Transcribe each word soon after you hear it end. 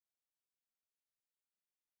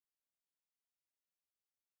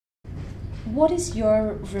What is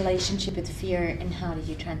your relationship with fear, and how do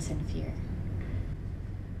you transcend fear?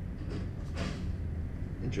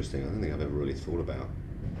 Interesting. I don't think I've ever really thought about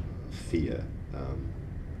fear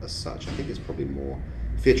as such. I think it's probably more,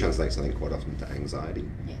 fear translates, I think, quite often to anxiety.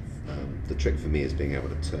 Yes. The trick for me is being able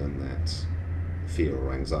to turn that fear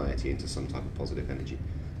or anxiety into some type of positive energy.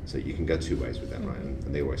 So you can go two ways with that, right?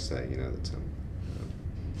 And they always say, you know, that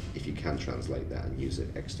if you can translate that and use it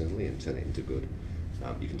externally and turn it into good,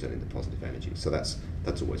 you can turn it into positive energy. So that's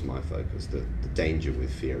always my focus. The danger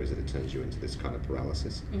with fear is that it turns you into this kind of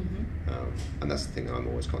paralysis. And that's the thing I'm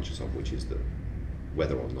always conscious of, which is that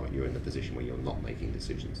whether or not you're in the position where you're not making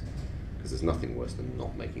decisions. Because there's nothing worse than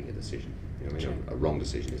not making a decision. You know, I mean, a wrong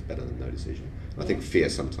decision is better than no decision. I think fear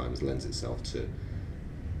sometimes lends itself to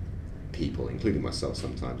people, including myself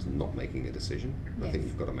sometimes, not making a decision. I think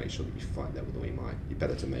you've got to make sure that you fight that with all your might. You're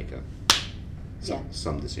better to make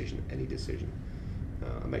some decision, any decision.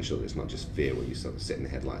 And make sure that it's not just fear where you sort of sit in the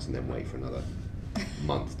headlights and then wait for another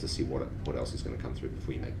month to see what else is going to come through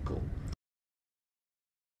before you make a call.